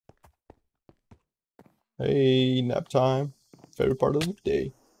Hey, nap time. Favorite part of the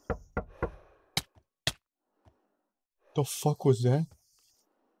day. The fuck was that?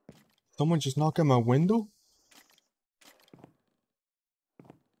 Someone just knocked at my window?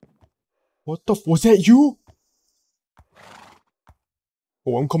 What the was that you?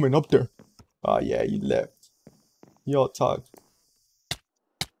 Oh, I'm coming up there. Ah, yeah, you left. Y'all talk.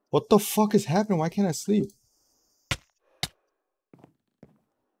 What the fuck is happening? Why can't I sleep?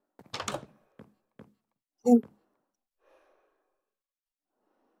 Oh,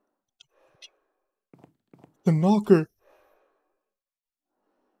 the knocker.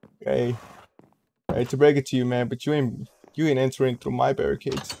 Hey, I hate to break it to you, man, but you ain't entering through my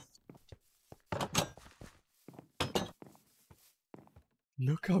barricades.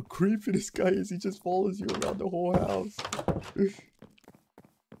 Look how creepy this guy is. He just follows you around the whole house.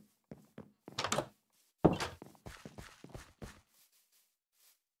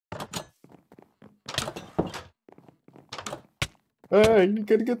 Hey, you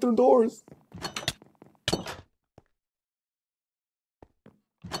gotta get through doors.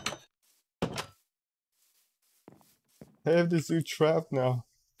 I have this dude trapped now.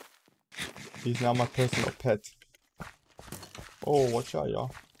 He's now my personal pet. Oh, watch out,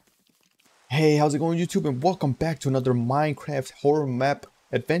 y'all. Hey, how's it going, YouTube? And welcome back to another Minecraft horror map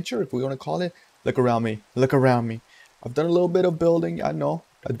adventure, if we want to call it. Look around me. Look around me. I've done a little bit of building. I know.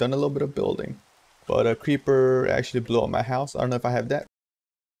 I've done a little bit of building. But a creeper actually blew up my house. I don't know if I have that.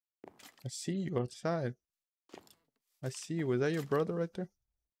 I see you outside. I see you. Was that your brother right there?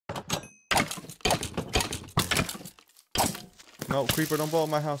 No, creeper, don't blow up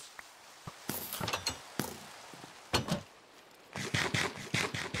my house.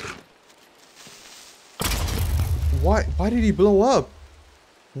 Why did he blow up?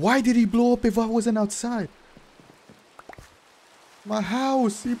 Why did he blow up if I wasn't outside? My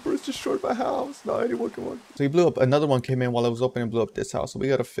house! He first destroyed my house. No, anyone can work. So he blew up. Another one came in while I was open and blew up this house. So we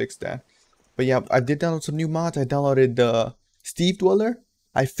gotta fix that. But yeah, I did download some new mods. I downloaded the Steve Dweller.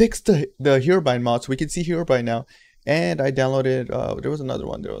 I fixed the Herobrine mod so we can see Herobrine now. And I downloaded, there was another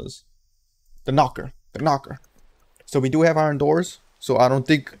one. There was the Knocker. The Knocker. So we do have iron doors. So I don't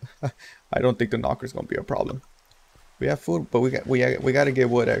think the Knocker is gonna be a problem. We have food, but we gotta get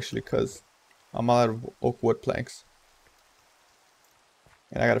wood actually, cause I'm out of oak wood planks.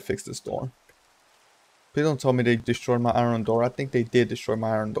 And I gotta fix this door. Please don't tell me they destroyed my iron door. I think they did destroy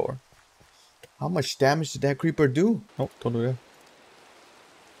my iron door. How much damage did that creeper do? Oh, don't do that.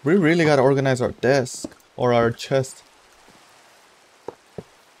 We really gotta organize our desk or our chest.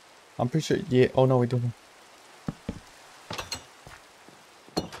 I'm pretty sure. Yeah. Oh no, we don't.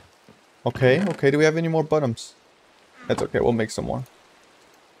 Okay. Okay. Do we have any more bottoms? That's okay. We'll make some more.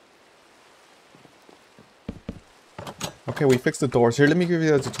 Okay, we fixed the doors. Here, let me give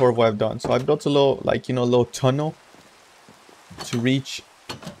you a tutorial of what I've done. So I built a little, like, you know, little tunnel to reach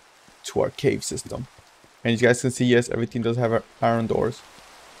to our cave system. And you guys can see, yes, everything does have iron doors.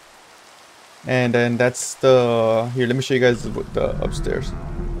 And then that's the... Here, let me show you guys the upstairs.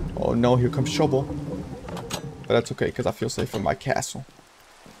 Oh no, here comes trouble. But that's okay, because I feel safe in my castle.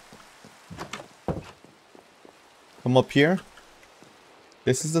 Come up here.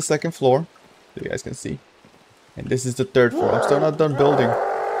 This is the second floor, so you guys can see. And this is the third floor. I'm still not done building.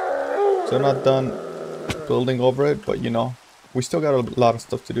 Still not done building over it, but you know, we still got a lot of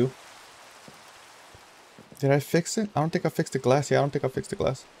stuff to do. Did I fix it? I don't think I fixed the glass. Yeah, I don't think I fixed the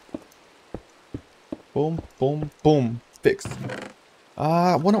glass. Boom, boom, boom. Fixed.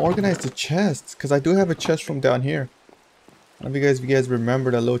 I want to organize the chests, because I do have a chest room down here. I don't know if you guys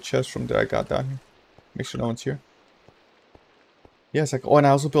remember that little chest room that I got down here. Make sure no one's here. Yes, oh, and I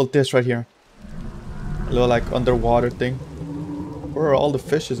also built this right here. A little like underwater thing. Where are all the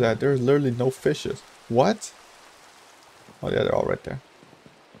fishes at? There's literally no fishes. What? Oh yeah, they're all right there.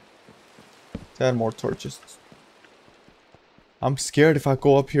 Let's add more torches. I'm scared if I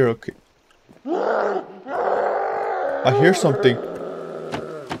go up here. Okay. I hear something.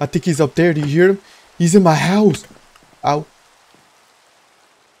 I think he's up there. Do you hear him? He's in my house. Ow.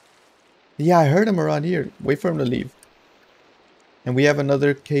 Yeah, I heard him around here. Wait for him to leave. And we have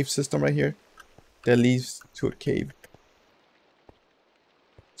another cave system right here that leads to a cave.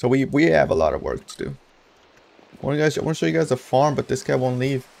 So we have a lot of work to do. I want to show you guys the farm, but this guy won't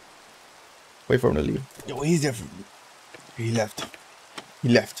leave. Wait for him to leave. Yo, he's there. He left. He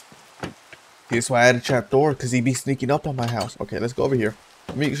left. That's why I had a trap door, because he'd be sneaking up on my house. Okay, let's go over here.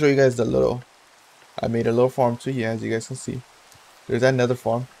 Let me show you guys the little... I made a little farm too, yeah, as you guys can see. There's that nether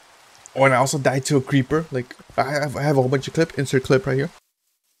farm. Oh, and I also died to a creeper. Like, I have a whole bunch of clip. Insert clip right here.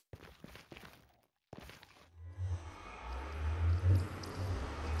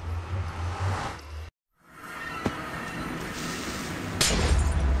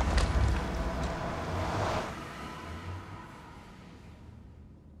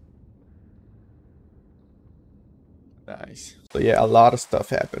 Nice. So yeah, a lot of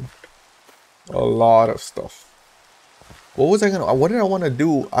stuff happened. A lot of stuff. What was I gonna? What did I want to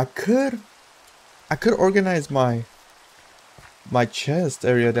do? I could organize my chest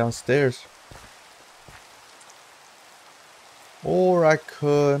area downstairs, or I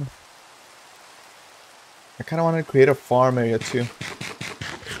could. I kind of want to create a farm area too,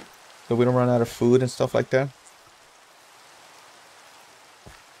 so we don't run out of food and stuff like that.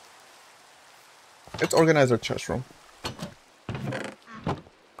 Let's organize our chest room.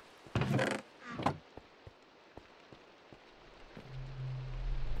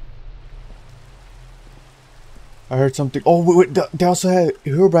 I heard something. Oh, wait, they also had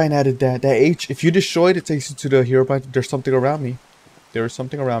Herobrine added that H. If you destroy it, it takes you to the Herobrine. There's something around me. There is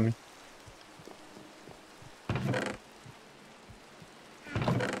something around me.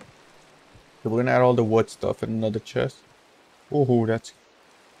 So we're gonna add all the wood stuff in another chest. Oh, that's.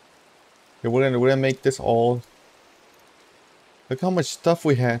 Yeah, we're gonna make this all. Look how much stuff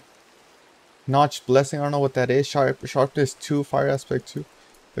we had. Notch blessing. I don't know what that is. Sharpness 2. Fire aspect 2. Look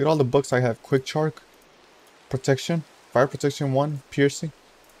at all the books I have. Quick chark. Protection. Fire protection 1. Piercing.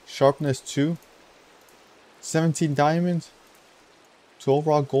 Sharpness 2. 17 diamonds. 12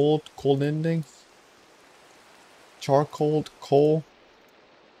 raw gold. Cold endings. Charcoal. Coal.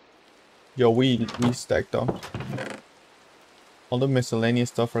 Yo, we stacked up. All the miscellaneous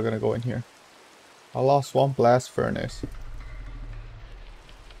stuff are gonna go in here. I lost one blast furnace.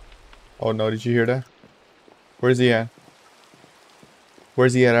 Oh no, did you hear that? Where's he at?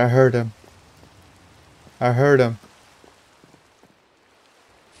 Where's he at? I heard him. I heard him.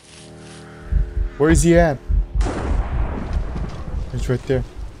 Where is he at? He's right there.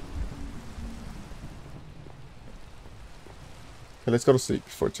 Okay, let's go to sleep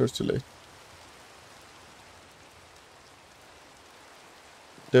before it turns too late.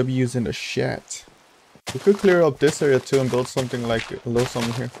 W's in the chat. We could clear up this area too and build something like a little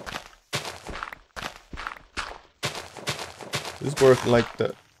something here. This work like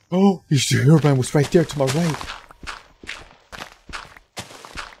the. Oh, Herobrine was right there to my right.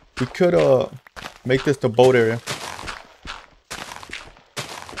 We could make this the boat area.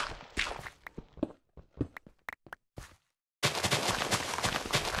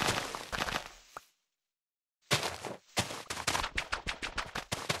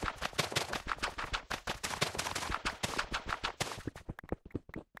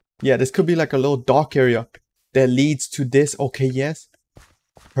 Yeah, this could be like a little dock area that leads to this. Okay, yes.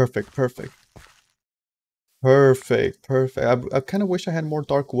 Perfect, perfect. Perfect, perfect. I kind of wish I had more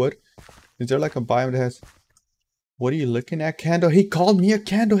dark wood. Is there like a biome that has... What are you looking at, Candle? He called me a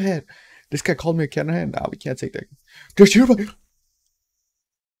candlehead. This guy called me a candlehead. Nah, we can't take that. There's your...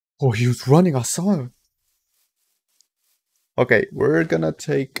 Oh, he was running. I saw him. Okay, we're gonna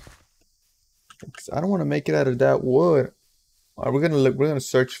take... I don't want to make it out of that wood. We're gonna look. We're gonna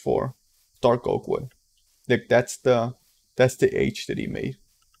search for dark oak wood. Like that's the H that he made.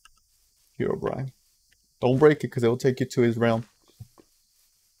 Herobrine. Don't break it because it will take you to his realm.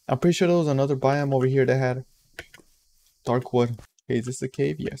 I'm pretty sure there was another biome over here that had dark wood. Okay, is this a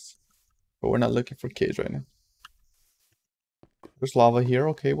cave? Yes. But we're not looking for caves right now. There's lava here.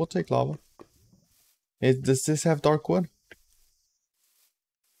 Okay, we'll take lava. Does this have dark wood?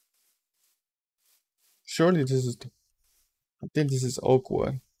 Surely this is... I think this is oak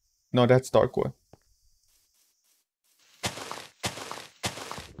wood. No, that's dark wood.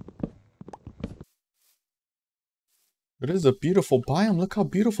 It is a beautiful biome. Look how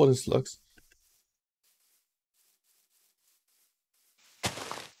beautiful this looks.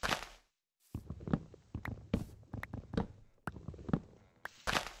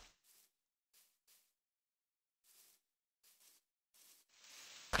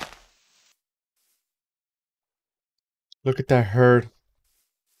 Look at that herd.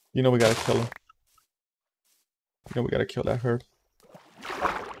 You know we gotta kill him. You know we gotta kill that herd.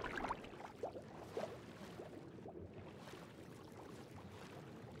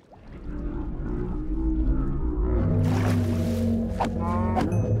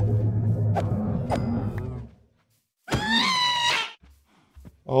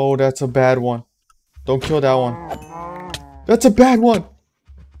 Oh, that's a bad one. Don't kill that one. That's a bad one.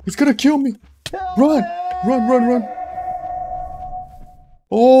 He's gonna kill me. Run! Run, run, run.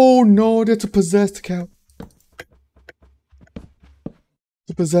 Oh no, that's a possessed cow.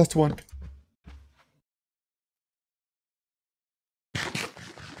 It's a possessed one.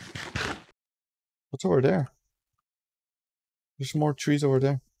 What's over there? There's more trees over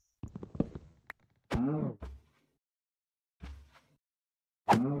there.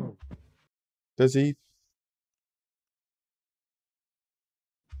 Does he?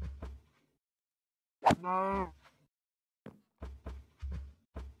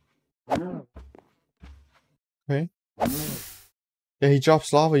 Okay. Yeah, he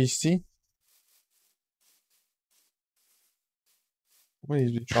drops lava, you see? What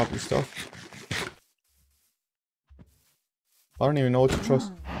is he dropping stuff? I don't even know what to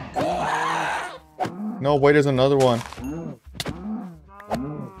trust. No, wait, there's another one.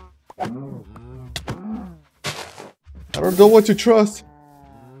 I don't know what to trust.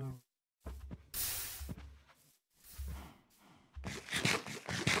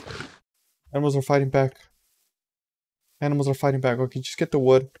 Animals are fighting back. Animals are fighting back. Okay, just get the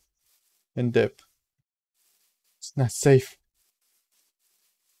wood and dip. It's not safe.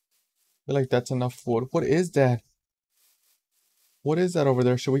 I feel like that's enough wood. What is that? What is that over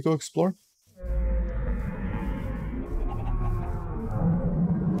there? Should we go explore?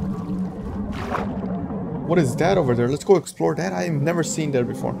 What is that over there? Let's go explore that. I've never seen that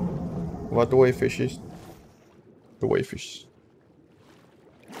before. What the way fish is? The way fish.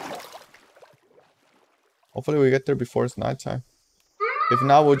 Hopefully we get there before it's nighttime. If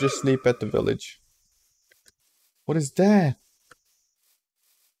not, we'll just sleep at the village. What is that?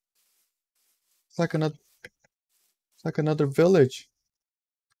 It's like another village.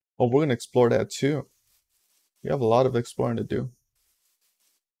 Oh, we're gonna explore that too. We have a lot of exploring to do.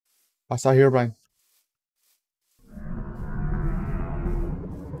 I saw here, Brian.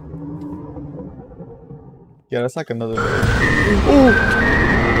 Yeah, that's like another village. Oh!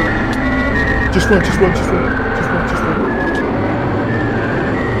 Just run, just run, just run. Just run, just run.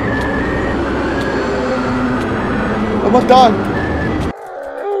 I'm not done.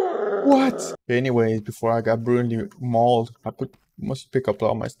 What? Okay, anyways, before I got brutally mauled, must pick up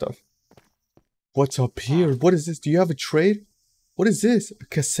all my stuff. What's up here? What is this? Do you have a trade? What is this? A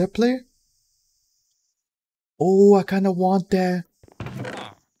cassette player? Oh, I kind of want that.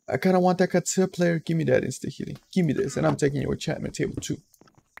 I kind of want that cassette player. Give me that insta healing. Give me this. And I'm taking your enchantment table too.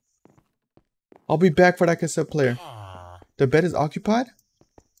 I'll be back for that cassette player. The bed is occupied?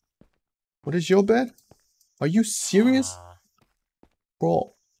 What is your bed? Are you serious?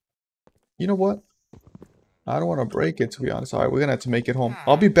 Bro. You know what? I don't want to break it, to be honest. Alright, we're going to have to make it home.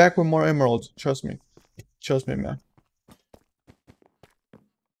 I'll be back with more emeralds. Trust me. Trust me, man.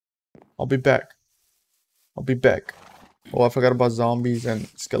 I'll be back. I'll be back. Oh, I forgot about zombies and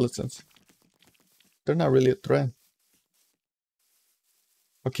skeletons. They're not really a threat.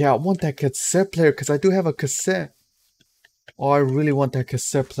 Okay, I want that cassette player because I do have a cassette. Oh, I really want that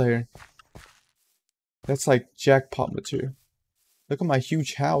cassette player. That's like jackpot material. Look at my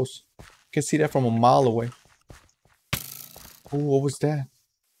huge house. You can see that from a mile away. Oh, what was that?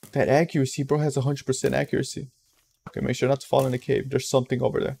 That accuracy, bro, has 100% accuracy. Okay, make sure not to fall in the cave. There's something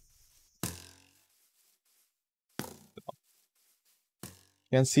over there.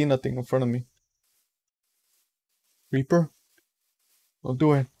 Can't see nothing in front of me. Reaper? Don't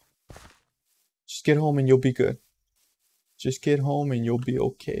do it. Just get home and you'll be good. Just get home and you'll be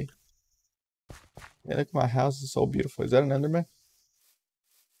okay. Yeah, look, my house is so beautiful. Is that an Enderman?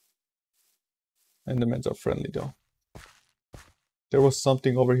 Endermans are friendly though. There was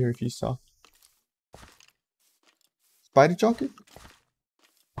something over here if you saw. Spidey jockey?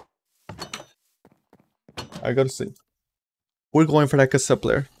 I gotta see. We're going for that cassette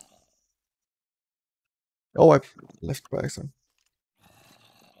player. Oh, I left by accident.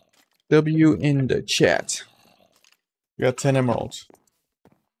 W in the chat. We got 10 emeralds.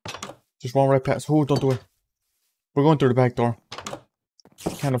 Just run right past. Oh, don't do it. We're going through the back door.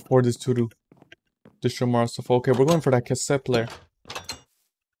 Can't afford this to destroy more stuff. Okay, we're going for that cassette player.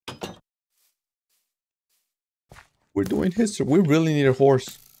 We're doing history. We really need a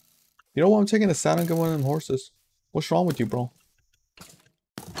horse. You know what? I'm taking a saddle and get one of them horses. What's wrong with you, bro?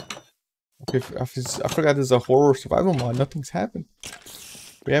 Okay, I forgot there's a horror survival mod. Nothing's happened.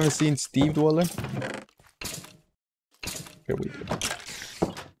 We haven't seen Steve Dweller. Here we go.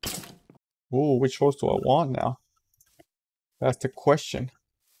 Ooh, which horse do I want now? That's the question.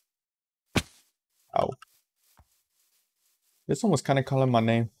 Ow. This one was kind of calling my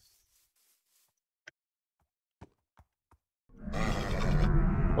name.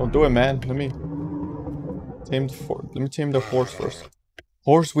 Don't do it, man. Let me tame the horse first.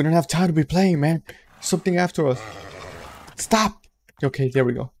 Horse, we don't have time to be playing, man. Something after us. Stop! Okay, there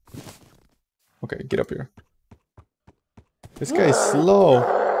we go. Okay, get up here. This guy is slow.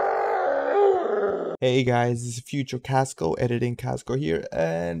 Hey guys, this is Future Casco, editing Casco here,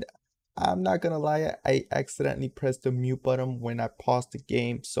 and I'm not gonna lie, I accidentally pressed the mute button when I paused the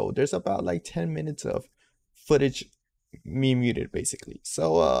game, so there's about like 10 minutes of footage me muted basically.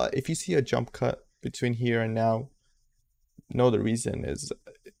 So if you see a jump cut between here and now, know the reason is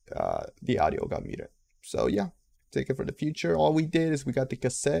the audio got muted. So yeah, Take it for the future. All we did is we got the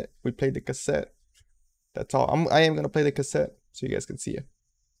cassette. We played the cassette. That's all. I am gonna play the cassette so you guys can see it.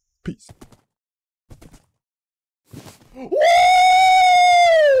 Peace. Woo!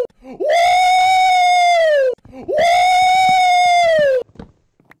 Woo! Woo!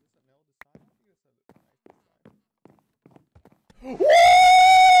 Woo!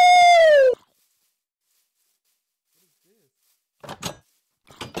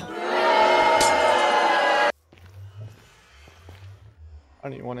 I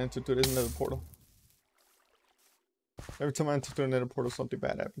don't even want to enter through this nether portal. Every time I enter through a nether portal, something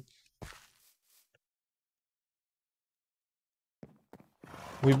bad happens.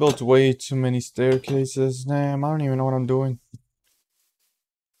 We built way too many staircases. Damn, I don't even know what I'm doing.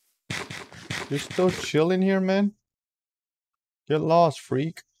 You're still chilling here, man? Get lost,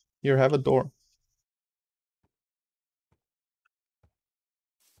 freak. Here, have a door.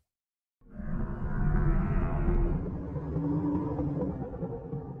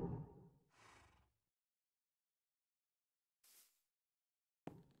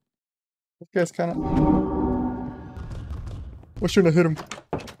 This guy's kind of... Why shouldn't I hit him?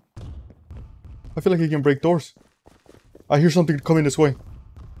 I feel like he can break doors. I hear something coming this way.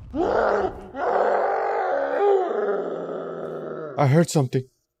 I heard something.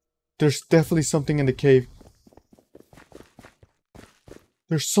 There's definitely something in the cave.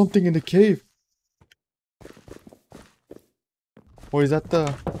 There's something in the cave. Or is that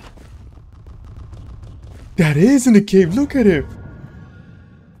the... That is in the cave. Look at it.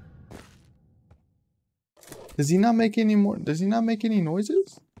 Does he not make any more? Does he not make any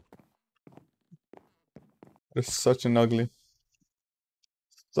noises? That's such an ugly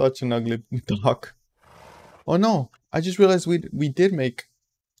dock. Oh no! I just realized we did make.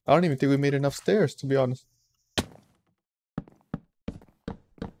 I don't even think we made enough stairs, to be honest.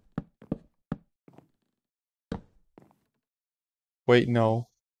 Wait, no.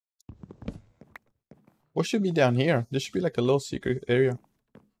 What should be down here? There should be like a little secret area.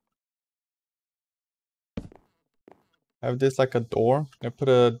 Have this like a door. I put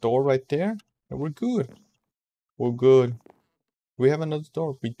a door right there, and we're good. We're good. We have another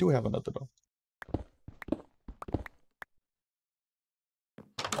door. We do have another door.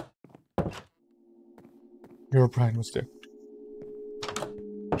 Your Brian was there.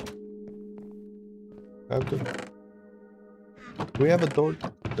 We have a door.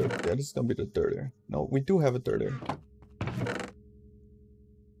 Yeah, this is gonna be the third area. No, we do have a third area.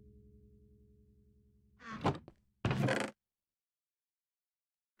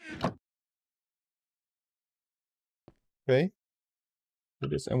 Okay. Do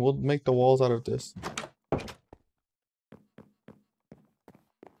this, and we'll make the walls out of this.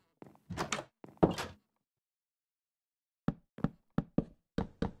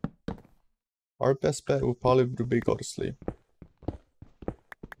 Our best bet would probably be go to sleep.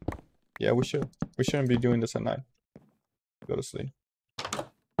 Yeah, we should. We shouldn't be doing this at night. Go to sleep.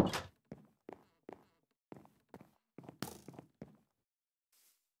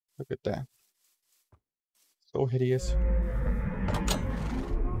 Look at that. So hideous.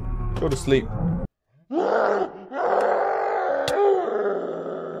 Go to sleep.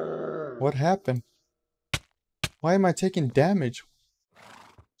 What happened? Why am I taking damage?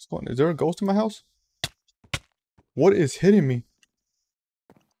 What's going on? Is there a ghost in my house? What is hitting me?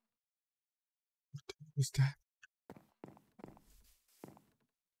 What the hell is that?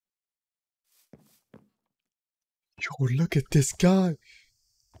 Yo, look at this guy.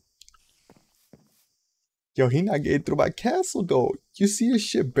 Yo, he not getting through my castle though. You see his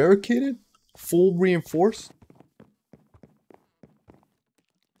shit barricaded? Full reinforced?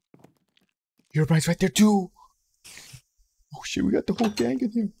 Your bride's right there too. Oh shit, we got the whole gang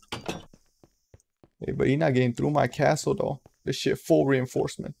in here. Hey, but he not getting through my castle though. This shit full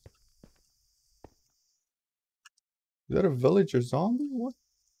reinforcement. Is that a villager zombie? What?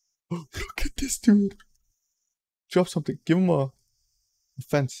 Oh, look at this dude. Drop something. Give him a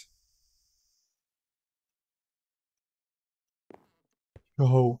fence.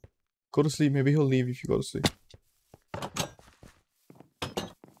 Yo, go to sleep. Maybe he'll leave if you go to sleep.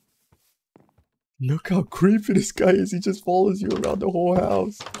 Look how creepy this guy is. He just follows you around the whole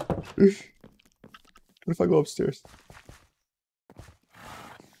house. What if I go upstairs?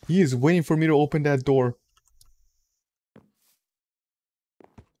 He is waiting for me to open that door.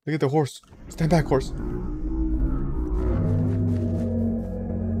 Look at the horse. Stand back, horse.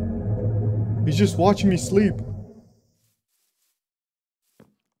 He's just watching me sleep.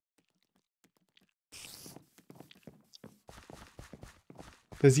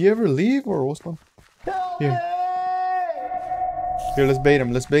 Does he ever leave or what's going on? Here. Here, let's bait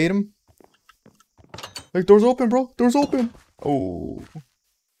him. Let's bait him. Like, door's open, bro. Door's open. Oh.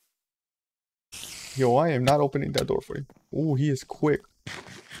 Yo, I am not opening that door for you. Oh, he is quick.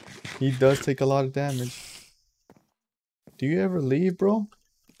 He does take a lot of damage. Do you ever leave, bro?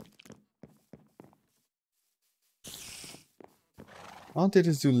 I don't think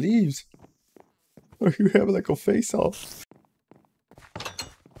this dude leaves. Or you have like a face off.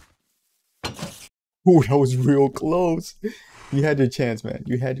 Oh, that was real close. You had your chance, man.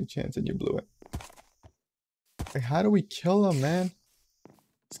 You had your chance and you blew it. Like, how do we kill him, man?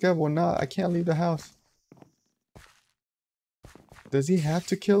 This guy will not. I can't leave the house. Does he have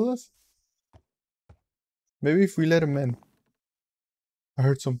to kill us? Maybe if we let him in. I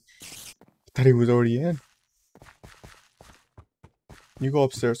heard some. I thought he was already in. You go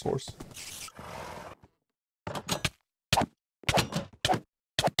upstairs, horse.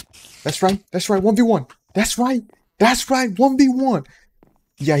 That's right. That's right. 1v1. That's right. That's right. 1v1.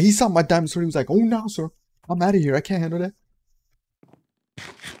 Yeah, he saw my diamond sword. He was like, oh, no, sir. I'm out of here. I can't handle that.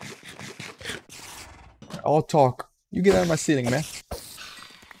 I'll talk. You get out of my ceiling, man.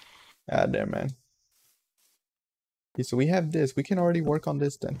 Ah, there, man. Okay, so we have this. We can already work on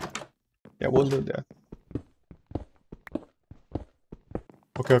this then. Yeah, we'll do that.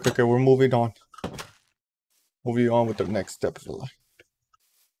 Okay. We're moving on. Moving on with the next step of the life.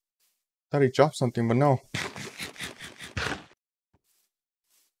 Thought he dropped something, but no.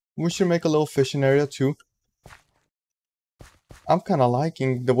 We should make a little fishing area too. I'm kind of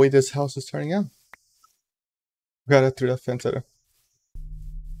liking the way this house is turning out. Got it through that fence at her.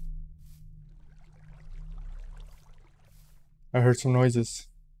 I heard some noises.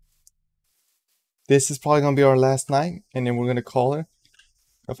 This is probably gonna be our last night, and then we're gonna call her.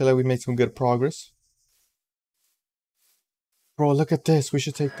 I feel like we made some good progress. Bro, look at this. We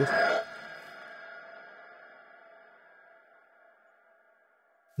should take this.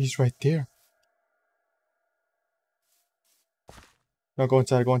 He's right there. No, go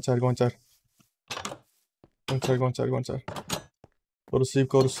inside, go inside, go inside. Go inside, go inside, go inside. Go to sleep,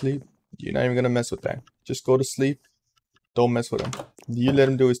 go to sleep. You're not even gonna mess with that. Just go to sleep. Don't mess with him. You let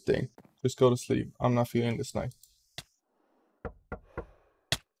him do his thing. Just go to sleep. I'm not feeling this night.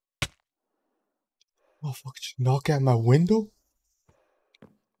 Oh, fuck. Just knock at my window?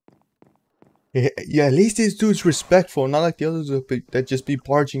 Yeah, at least this dude's respectful. Not like the others that just be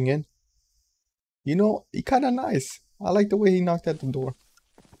barging in. You know, he kind of nice. I like the way he knocked at the door.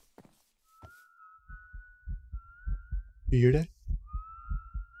 You hear that?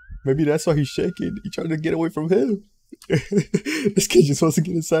 Maybe that's why he's shaking. He trying to get away from him. This kid just wants to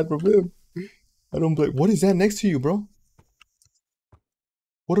get inside from him. I don't blame. What is that next to you, bro?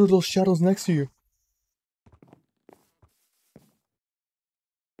 What are those shadows next to you?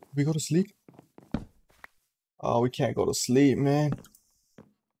 We go to sleep? Oh, we can't go to sleep, man.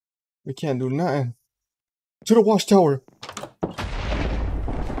 We can't do nothing. To the watchtower.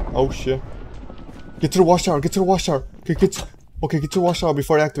 Oh shit. Get to the watchtower. Get to the watchtower. Okay, get to the watchtower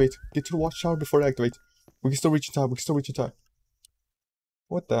before it activates. Get to the watchtower before it activates. We can still reach in time. We can still reach in time.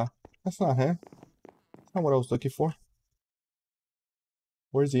 What the? That's not him. That's not what I was looking for.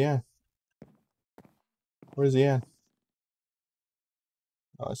 Where's he at? Where's he at?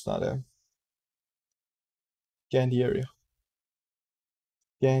 Oh, it's not him. Scan the area.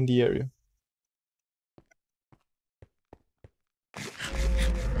 Scan the area.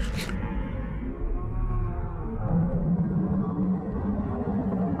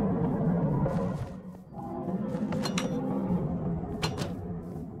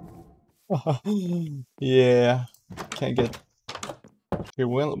 Yeah. Can't get. Here,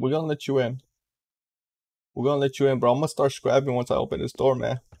 we're gonna let you in. We're gonna let you in, bro. I'm gonna start scrapping once I open this door,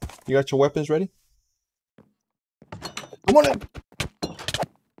 man. You got your weapons ready? Come on in!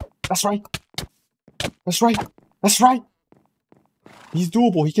 That's right! That's right! That's right! He's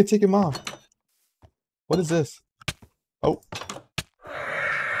doable. He can take him off. What is this? Oh.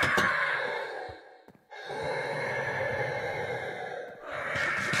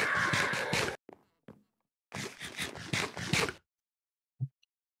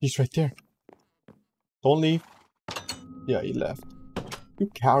 He's right there. Don't leave. Yeah, he left. You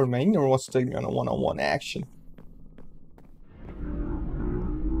coward, man. He never wants to take me on a one-on-one action.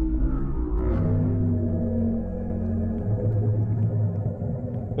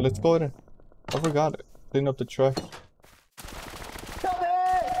 Okay, let's go in. I forgot it. Clean up the truck. Look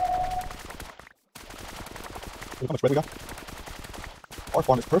how much bread we got. Our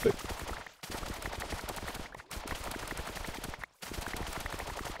farm is perfect.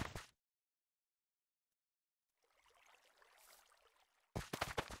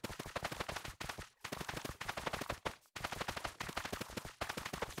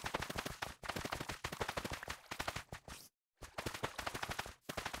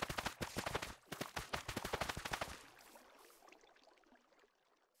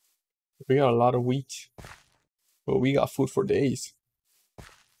 We got a lot of wheat. But we got food for days.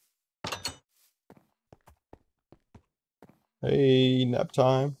 Hey, nap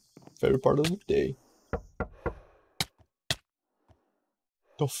time. Favorite part of the day.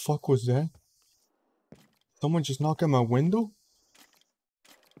 The fuck was that? Someone just knocked at my window?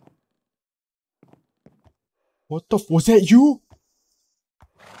 What the was that you?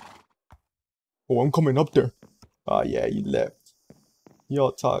 Oh, I'm coming up there. Ah, yeah, you left.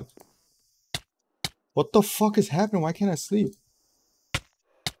 Y'all talk. What the fuck is happening? Why can't I sleep?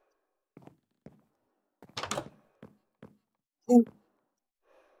 Oh.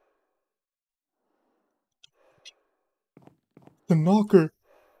 The knocker.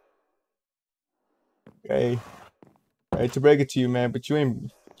 Hey. I hate to break it to you, man, but you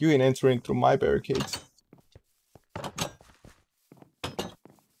ain't entering through my barricades.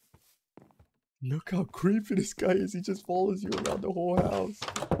 Look how creepy this guy is. He just follows you around the whole house.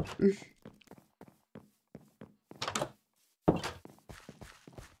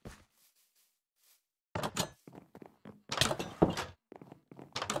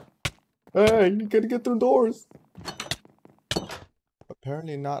 Hey, you gotta get through doors.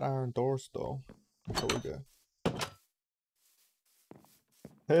 Apparently not iron doors though. So we're good.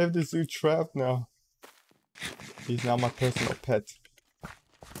 I have this dude trapped now. He's now my personal pet.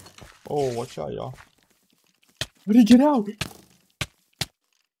 Oh, watch out, y'all. Where'd he get out? Pick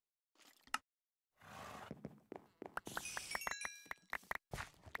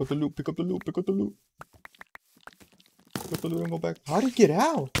up the loot, pick up the loot, pick up the loot. Pick up the loot and go back. How'd he get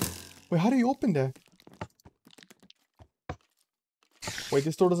out? Wait, how do you open that? Wait,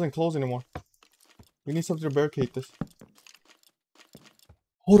 this door doesn't close anymore. We need something to barricade this.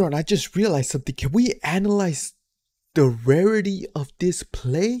 Hold on, I just realized something. Can we analyze the rarity of this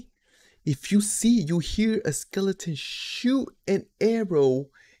play? If you hear a skeleton shoot an arrow,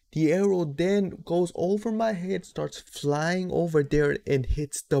 the arrow then goes over my head, starts flying over there and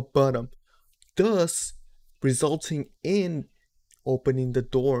hits the bottom, thus resulting in opening the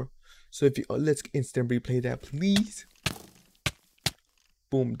door. So if you let's instant replay that, please.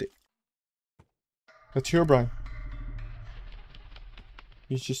 Boom. Let's hear Brian.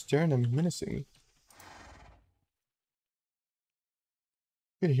 He's just staring at me, menacing me.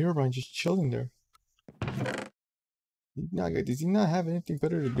 Look at Herobrine just chilling there. Does he not have anything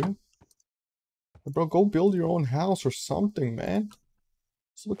better to do? Bro, go build your own house or something, man.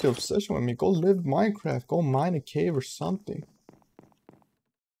 What's with the obsession with me? Go live Minecraft. Go mine a cave or something.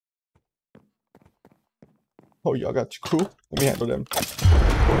 Oh, y'all got your crew? Let me handle them.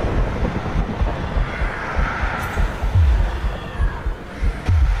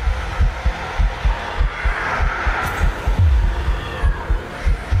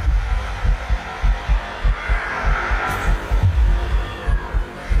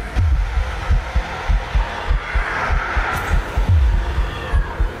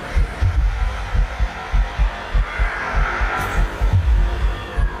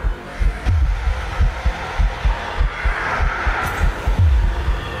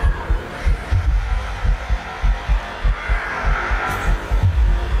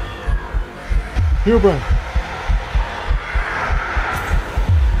 Here, Brian.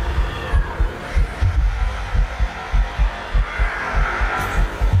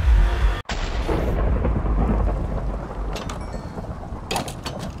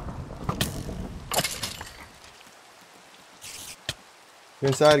 Get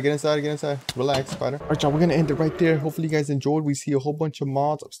inside, get inside, get inside. Relax, spider. Alright, y'all, we're gonna end it right there. Hopefully you guys enjoyed. We see a whole bunch of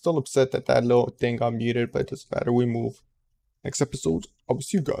mods. I'm still upset that that little thing got muted, but it doesn't matter. We move. Next episode, I will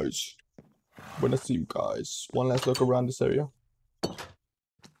see you guys. When I see you guys. One last look around this area.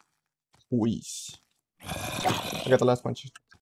 Wheeze. I got the last punch.